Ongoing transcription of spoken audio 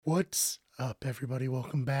What's up, everybody?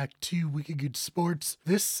 Welcome back to Wicked Good Sports.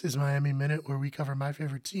 This is Miami Minute, where we cover my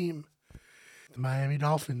favorite team, the Miami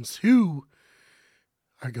Dolphins, who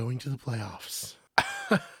are going to the playoffs.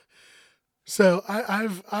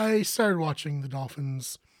 I started watching the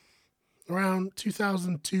Dolphins around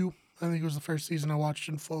 2002. I think it was the first season I watched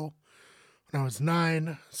in full. When I was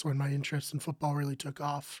 9, that's when my interest in football really took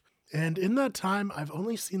off. And in that time, I've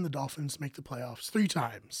only seen the Dolphins make the playoffs 3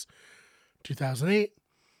 times: 2008,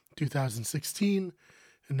 2016,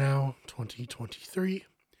 and now 2023.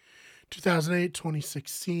 2008,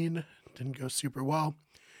 2016 didn't go super well.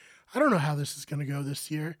 I don't know how this is going to go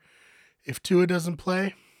this year. If Tua doesn't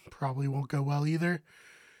play, probably won't go well either.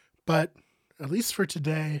 But at least for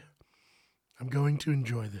today, I'm going to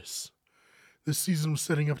enjoy this. This season was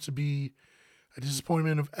setting up to be a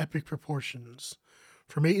disappointment of epic proportions.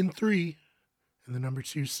 From 8-3 and the number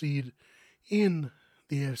 2 seed in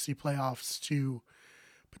the AFC playoffs to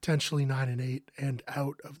potentially 9-8 and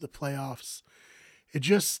out of the playoffs. It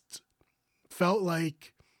just felt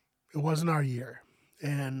like it wasn't our year.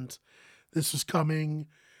 And this was coming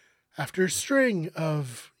after a string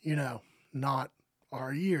of, not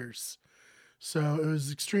our years. So it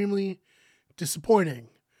was extremely disappointing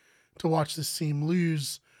to watch this team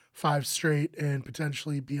lose 5 straight and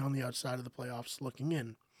potentially be on the outside of the playoffs looking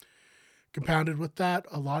in. Compounded with that,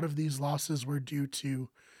 a lot of these losses were due to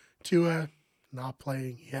Tua not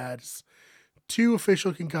playing. He had 2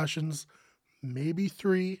 official concussions, maybe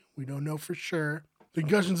 3. We don't know for sure. The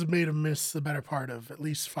concussions have made him miss the better part of at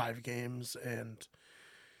least 5 games and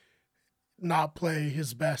not play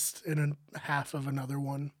his best in a half of another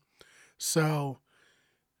one. So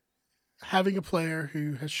having a player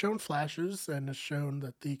who has shown flashes and has shown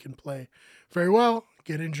that he can play very well,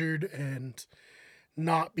 get injured, and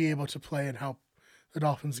not be able to play and help the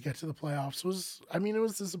Dolphins get to the playoffs it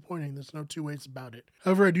was disappointing. There's no two ways about it.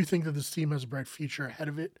 However, I do think that this team has a bright future ahead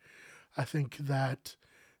of it. I think that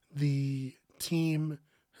the team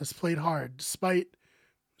has played hard despite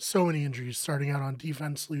so many injuries, starting out on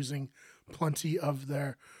defense, losing plenty of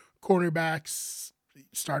their cornerbacks,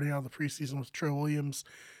 starting out the preseason with Trey Williams,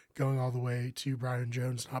 going all the way to Brian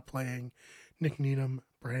Jones not playing, Nick Needham,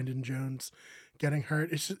 Brandon Jones getting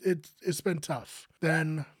hurt. It's been tough.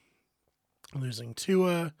 Then losing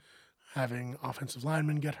Tua, having offensive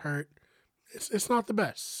linemen get hurt, it's not the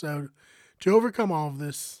best. So to overcome all of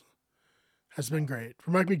this has been great.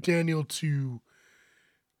 For Mike McDaniel to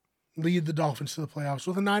lead the Dolphins to the playoffs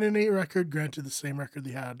with a 9-8 record, granted the same record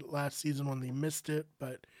they had last season when they missed it,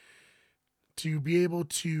 but to be able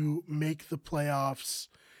to make the playoffs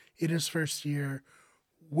in his first year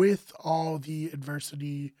with all the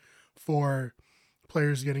adversity for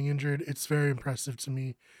players getting injured, it's very impressive to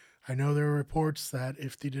me. I know there were reports that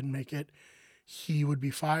if they didn't make it, he would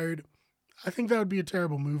be fired. I think that would be a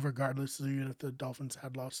terrible move regardless, even if the Dolphins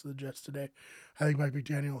had lost to the Jets today. I think Mike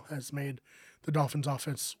McDaniel has made the Dolphins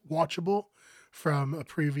offense watchable from a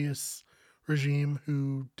previous regime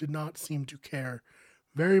who did not seem to care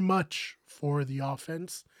very much for the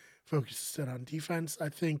offense, focused instead on defense. I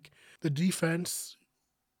think the defense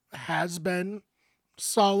has been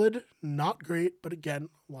solid, not great, but again,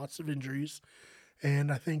 lots of injuries.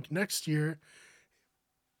 And I think next year,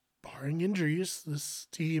 barring injuries, this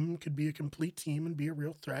team could be a complete team and be a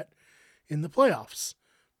real threat in the playoffs.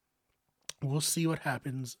 We'll see what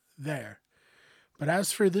happens there. But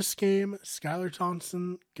as for this game, Skylar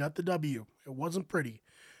Thompson got the W. It wasn't pretty.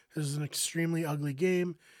 It was an extremely ugly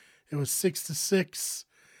game. It was 6-6,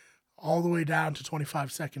 all the way down to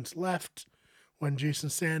 25 seconds left, when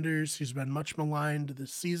Jason Sanders, who's been much maligned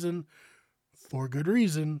this season for good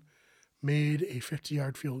reason, made a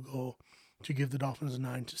 50-yard field goal to give the Dolphins a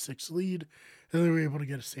 9-6 lead, and they were able to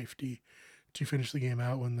get a safety to finish the game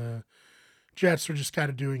out when the Jets were just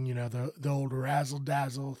kind of doing, the old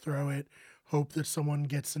razzle-dazzle, throw it, hope that someone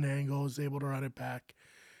gets an angle, is able to run it back.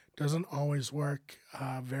 Doesn't always work.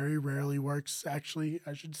 Very rarely works, actually,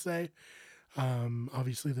 I should say.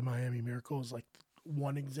 Obviously, the Miami Miracle is like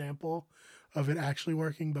one example of it actually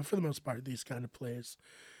working, but for the most part, these kind of plays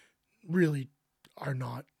really are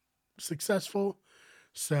not successful.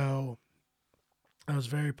 So I was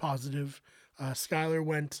very positive. Skylar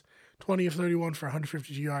went 20 of 31 for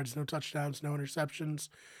 152 yards, no touchdowns, no interceptions.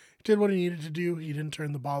 He did what he needed to do. He didn't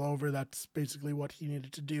turn the ball over. That's basically what he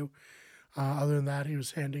needed to do. Other than that, he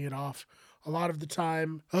was handing it off a lot of the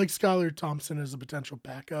time. I like Skylar Thompson as a potential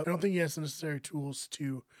backup. I don't think he has the necessary tools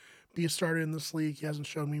to be a starter in this league. He hasn't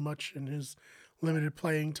shown me much in his limited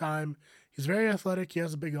playing time. He's very athletic. He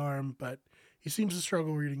has a big arm, but he seems to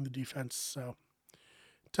struggle reading the defense. So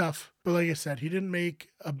tough. But like I said, he didn't make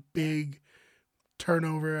a big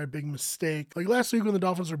turnover, a big mistake. Like last week when the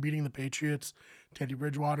Dolphins were beating the Patriots, Teddy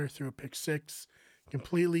Bridgewater threw a pick six,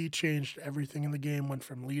 completely changed everything in the game, went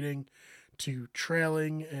from leading to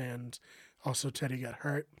trailing, and also Teddy got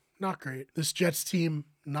hurt. Not great. This Jets team,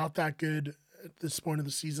 not that good at this point of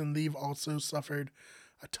the season. They've also suffered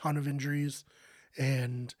a ton of injuries,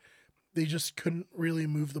 and they just couldn't really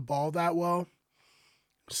move the ball that well.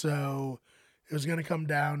 So it was going to come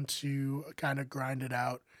down to kind of grind it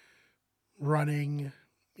out, running,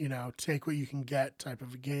 take what you can get type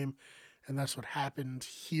of a game. And that's what happened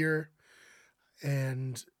here.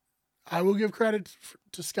 And I will give credit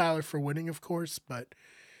to Skylar for winning, of course, but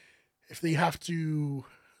if they have to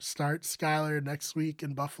start Skylar next week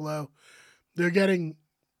in Buffalo, they're getting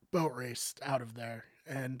boat raced out of there.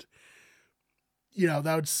 And,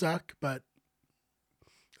 that would suck, but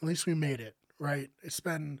at least we made it, right? It's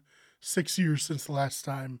been 6 years since the last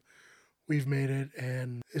time we've made it,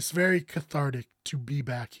 and it's very cathartic to be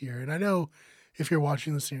back here. And I know if you're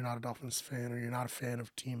watching this and you're not a Dolphins fan, or you're not a fan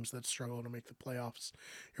of teams that struggle to make the playoffs,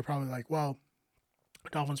 you're probably like, well,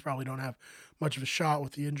 Dolphins probably don't have much of a shot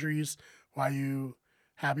with the injuries. Why are you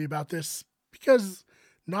happy about this? Because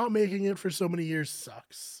not making it for so many years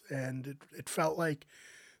sucks. And it felt like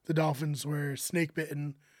the Dolphins were snake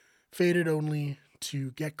bitten, fated only to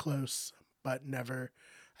get close, but never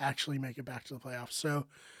actually make it back to the playoffs. So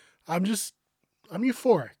I'm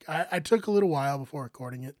euphoric. I took a little while before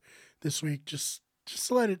recording it this week, just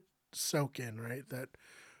to let it soak in, right? That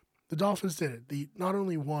the Dolphins did it. They not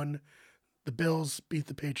only won, the Bills beat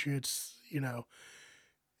the Patriots,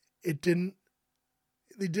 they didn't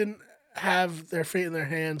have their fate in their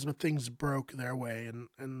hands, but things broke their way,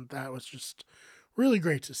 and that was just really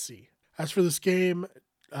great to see. As for this game,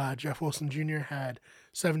 Jeff Wilson Jr. had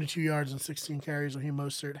 72 yards and 16 carries. Raheem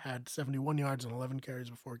Mostert had 71 yards and 11 carries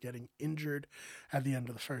before getting injured at the end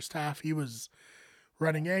of the first half. He was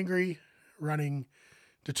running angry, running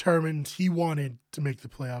determined. He wanted to make the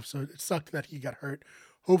playoffs, so it sucked that he got hurt.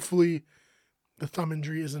 Hopefully, the thumb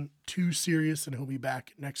injury isn't too serious and he'll be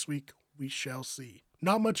back next week. We shall see.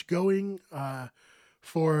 Not much going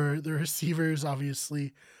for the receivers,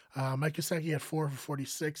 obviously. Mike Gesicki had 4 for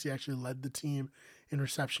 46. He actually led the team in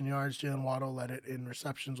reception yards. Jalen Waddle led it in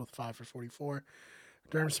receptions with 5 for 44.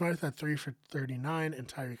 Durham Smythe had 3 for 39, and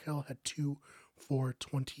Tyreek Hill had 2 for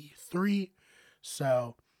 23.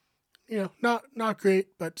 So, not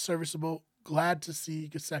great, but serviceable. Glad to see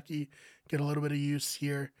Gesicki get a little bit of use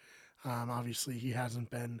here. Obviously, he hasn't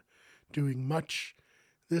been doing much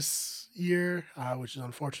this year, which is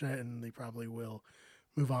unfortunate, and they probably will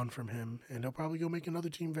move on from him, and he'll probably go make another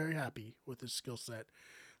team very happy with his skill set.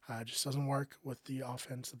 It just doesn't work with the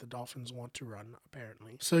offense that the Dolphins want to run,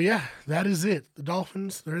 apparently. So, yeah, that is it. The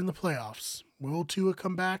Dolphins, they're in the playoffs. Will Tua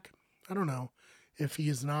come back? I don't know. If he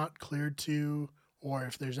is not cleared to, or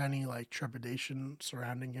if there's any, trepidation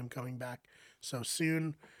surrounding him coming back so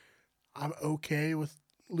soon, I'm okay with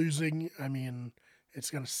losing. I mean,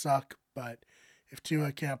 it's going to suck, but if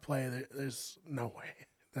Tua can't play, there's no way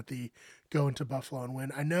that they go into Buffalo and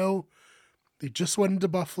win. I know they just went into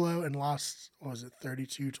Buffalo and lost,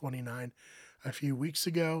 32-29 a few weeks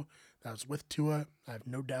ago. That was with Tua. I have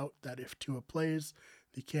no doubt that if Tua plays,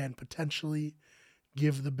 they can potentially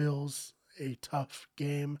give the Bills a tough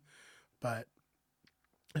game. But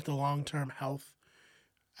if the long-term health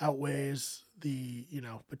outweighs the,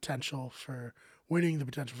 potential for winning, the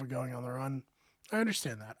potential for going on the run, I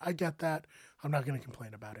understand that. I get that. I'm not going to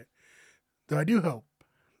complain about it. Though I do hope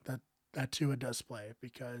that Tua does play,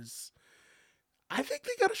 because I think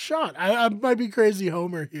they got a shot. I might be crazy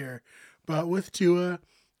homer here, but with Tua,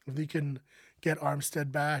 if they can get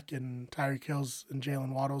Armstead back and Tyreek Hill's and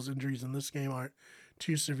Jalen Waddle's injuries in this game aren't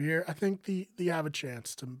too severe, I think they have a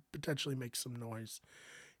chance to potentially make some noise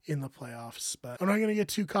in the playoffs. But I'm not going to get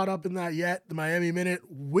too caught up in that yet. The Miami Minute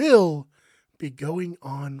will be going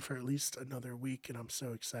on for at least another week, and I'm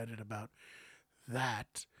so excited about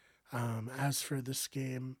that. As for this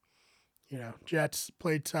game, Jets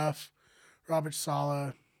played tough. Robert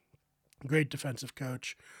Saleh, great defensive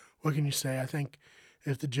coach. What can you say? I think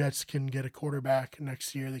if the Jets can get a quarterback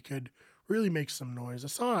next year, they could really make some noise. I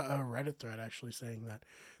saw a Reddit thread actually saying that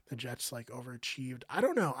the Jets overachieved. I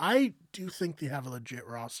don't know. I do think they have a legit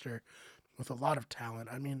roster with a lot of talent.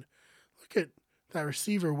 I mean, look at that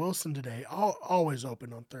receiver Wilson today, always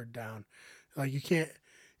open on third down. You can't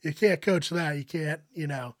coach that. You can't,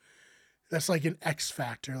 that's like an X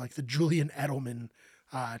factor, like the Julian Edelman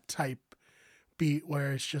type beat,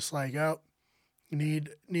 where it's just you need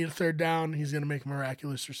a third down. He's going to make a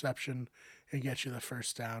miraculous reception and get you the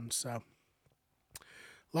first down. So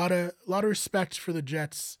a lot of respect for the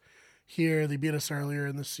Jets here. They beat us earlier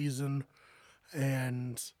in the season,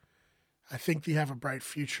 and I think they have a bright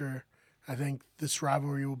future. I think this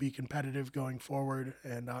rivalry will be competitive going forward,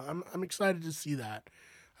 and I'm excited to see that.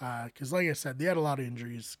 Because, like I said, they had a lot of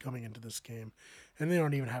injuries coming into this game, and they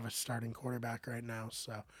don't even have a starting quarterback right now.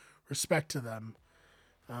 So, respect to them.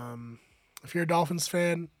 If you're a Dolphins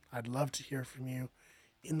fan, I'd love to hear from you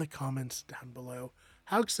in the comments down below.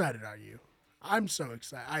 How excited are you? I'm so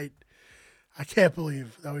excited. I can't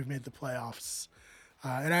believe that we've made the playoffs.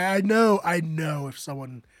 And I know if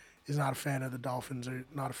someone is not a fan of the Dolphins or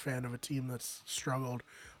not a fan of a team that's struggled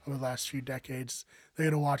over the last few decades, they're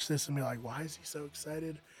going to watch this and be like, why is he so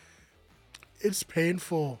excited? It's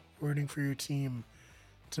painful rooting for your team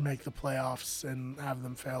to make the playoffs and have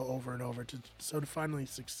them fail over and over to finally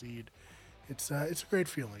succeed. It's a great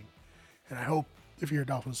feeling. And I hope if you're a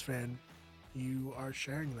Dolphins fan, you are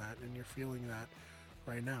sharing that and you're feeling that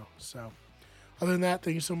right now. So other than that,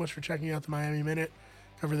 thank you so much for checking out the Miami Minute.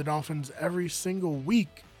 Cover the Dolphins every single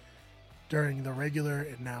week during the regular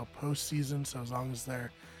and now postseason. So as long as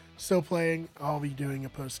they're still playing, I'll be doing a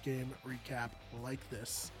post-game recap like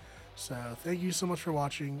this. So thank you so much for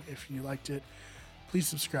watching. If you liked it, please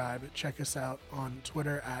subscribe. Check us out on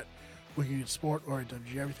Twitter at WickedGoodSport or at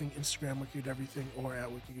WG Everything, Instagram Wicked Everything or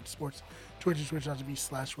at Wicked Sports, Twitch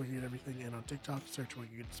twitch.tv/Wicked Everything, and on TikTok, search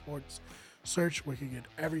Wicked Sports, search Wicked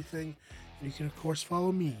Everything. And you can, of course,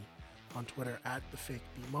 follow me on Twitter at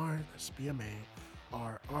TheFakeBMar, that's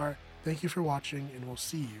BMARR. Thank you for watching, and we'll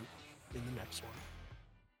see you in the next one.